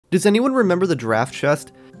Does anyone remember the draft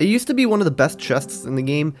chest? It used to be one of the best chests in the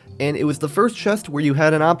game, and it was the first chest where you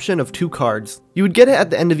had an option of 2 cards. You would get it at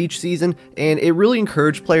the end of each season, and it really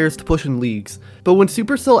encouraged players to push in leagues. But when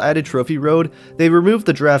Supercell added Trophy Road, they removed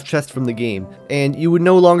the draft chest from the game, and you would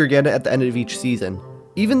no longer get it at the end of each season.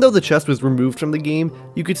 Even though the chest was removed from the game,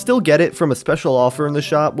 you could still get it from a special offer in the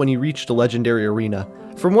shop when you reached a Legendary Arena.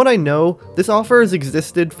 From what I know, this offer has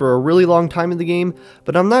existed for a really long time in the game,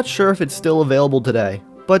 but I'm not sure if it's still available today.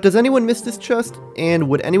 But does anyone miss this chest, and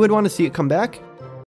would anyone want to see it come back?